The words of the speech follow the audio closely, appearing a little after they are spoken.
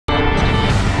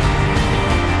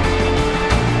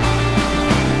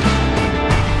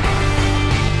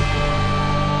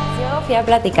a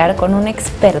platicar con un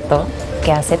experto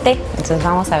que hace té. Entonces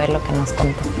vamos a ver lo que nos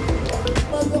contó.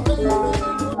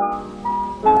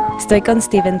 Estoy con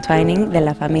Steven Twining, de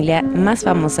la familia más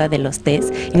famosa de los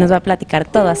tés, y nos va a platicar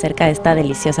todo acerca de esta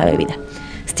deliciosa bebida.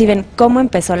 Steven, ¿cómo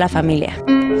empezó la familia?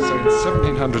 So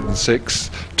in 1706,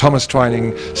 Thomas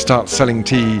Twining starts selling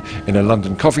tea in a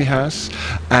London coffee house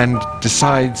and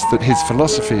decides that his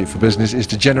philosophy for business is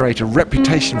to generate a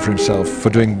reputation for himself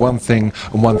for doing one thing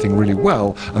and one thing really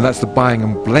well, and that's the buying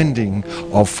and blending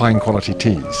of fine quality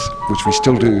teas, which we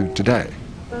still do today.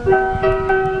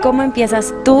 ¿Cómo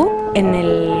empiezas tú en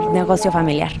el negocio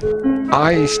familiar?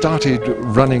 I started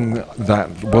running that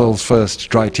world's first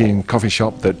dry tea and coffee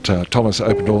shop that Thomas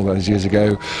opened all those years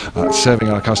ago, serving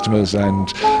our customers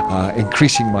and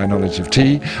increasing my knowledge of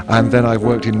tea. And then I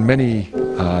worked in many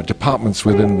departments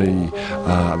within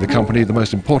the company, the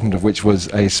most important of which was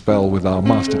a spell with our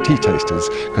master tea tasters,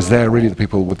 because they're really the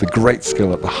people with the great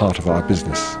skill at the heart of our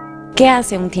business. ¿Qué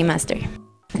hace un tea master?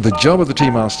 The job of the tea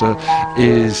master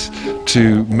is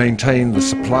to maintain the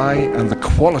supply and the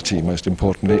quality, most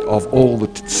importantly, of all the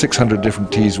 600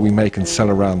 different teas we make and sell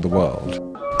around the world.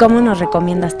 ¿Cómo nos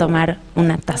recomiendas tomar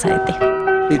una taza de té?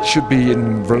 It should be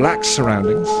in relaxed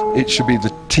surroundings. It should be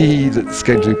the tea that's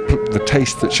going to the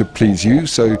taste that should please you.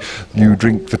 So you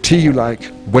drink the tea you like,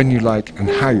 when you like, and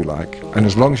how you like. And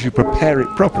as long as you prepare it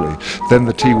properly, then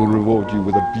the tea will reward you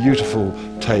with a beautiful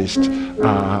taste.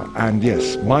 And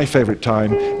yes, my favorite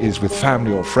time is with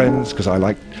family or friends, because I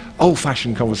like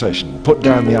old-fashioned conversation. Put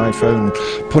down the iPhone,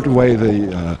 put away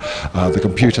the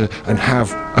computer, and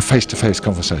have a face-to-face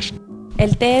conversation.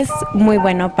 El té es muy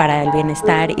bueno para el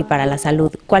bienestar y para la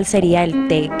salud. ¿Cuál sería el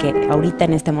té que ahorita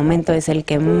en este momento es el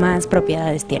que más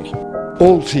propiedades tiene?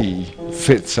 All tea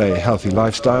fits a healthy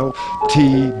lifestyle.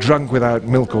 Tea drunk without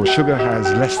milk or sugar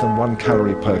has less than 1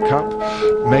 calorie per cup.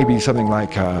 Maybe something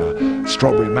like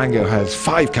strawberry mango has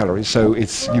 5 calories, so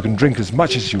you can drink as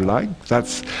much as you like.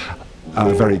 That's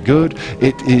very good.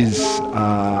 It is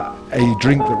a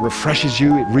drink that refreshes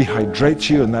you, it rehydrates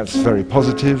you, and that's very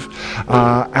positive.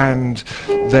 And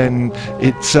then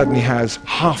it certainly has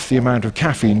half the amount of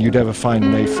caffeine you'd ever find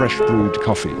in a fresh brewed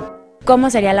coffee. ¿Cómo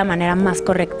sería la manera más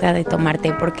correcta de tomar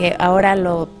té? Porque ahora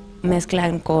lo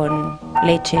mezclan con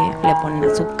leche, le ponen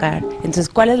azúcar. Entonces,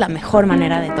 ¿cuál es la mejor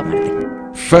manera de tomar té?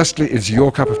 Firstly, it's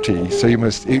your cup of tea, so you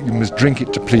must drink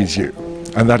it to please you.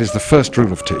 And that is the first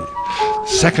rule of tea.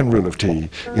 Second rule of tea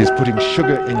is putting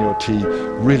sugar in your tea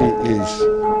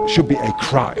should be a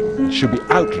crime, it should be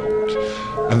outlawed.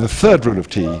 And the third rule of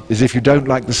tea is if you don't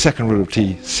like the second rule of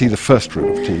tea, see the first rule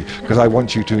of tea, because I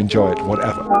want you to enjoy it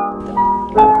whatever.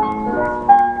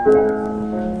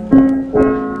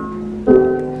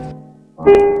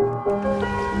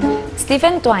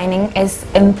 Steven Twining es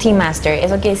un tea master,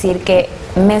 eso quiere decir que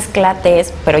mezcla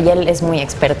tés, pero ya él es muy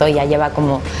experto y ya lleva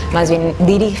como, más bien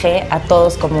dirige a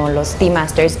todos como los tea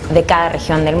masters de cada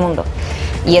región del mundo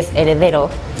y es heredero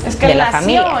de la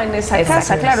familia. Es que él nació en esa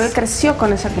casa, claro, él creció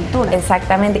con esa cultura.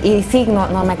 Exactamente, y sí,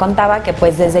 no me contaba que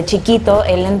pues desde chiquito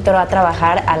él entró a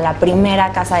trabajar a la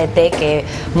primera casa de té que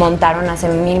montaron hace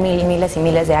miles y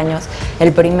miles de años,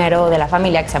 el primero de la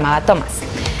familia que se llamaba Thomas.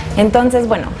 Entonces,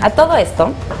 bueno, a todo esto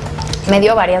me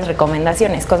dio varias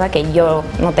recomendaciones, cosa que yo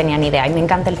no tenía ni idea y me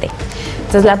encanta el té.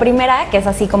 Entonces la primera, que es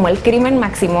así como el crimen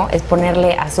máximo, es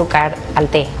ponerle azúcar al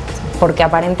té, porque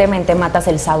aparentemente matas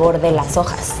el sabor de las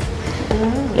hojas.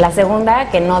 La segunda,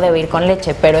 que no debe ir con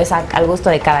leche, pero es al gusto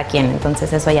de cada quien,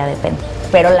 entonces eso ya depende.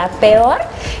 Pero la peor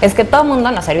es que todo el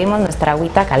mundo nos servimos nuestra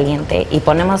agüita caliente y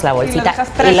ponemos la bolsita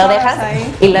y lo dejas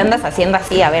y lo andas haciendo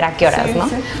así a ver a qué horas, ¿no?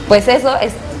 Sí. Pues eso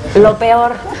es lo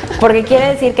peor, porque quiere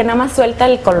decir que nada más suelta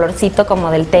el colorcito como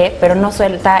del té, pero no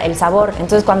suelta el sabor.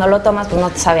 Entonces cuando lo tomas pues no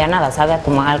te sabe a nada, sabe a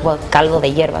como algo, caldo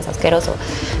de hierbas asqueroso.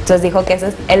 Entonces dijo que ese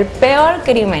es el peor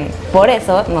crimen. Por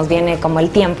eso nos viene como el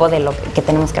tiempo de lo que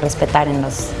tenemos que respetar en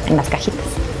las cajitas.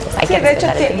 Sí, de hecho,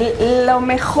 lo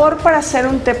mejor para hacer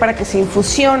un té para que se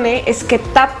infusione es que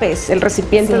tapes el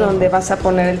recipiente donde vas a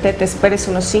poner el té, te esperes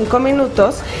unos 5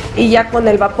 minutos y ya con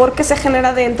el vapor que se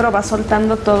genera dentro va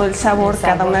soltando todo el sabor,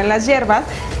 cada una de las hierbas,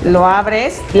 lo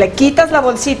abres, le quitas la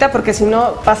bolsita porque si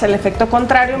no pasa el efecto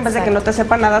contrario, en vez de que no te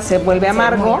sepa nada se vuelve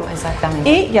amargo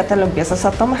y ya te lo empiezas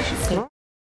a tomar, ¿no?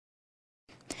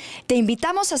 Te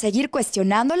invitamos a seguir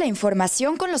cuestionando la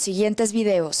información con los siguientes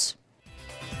videos.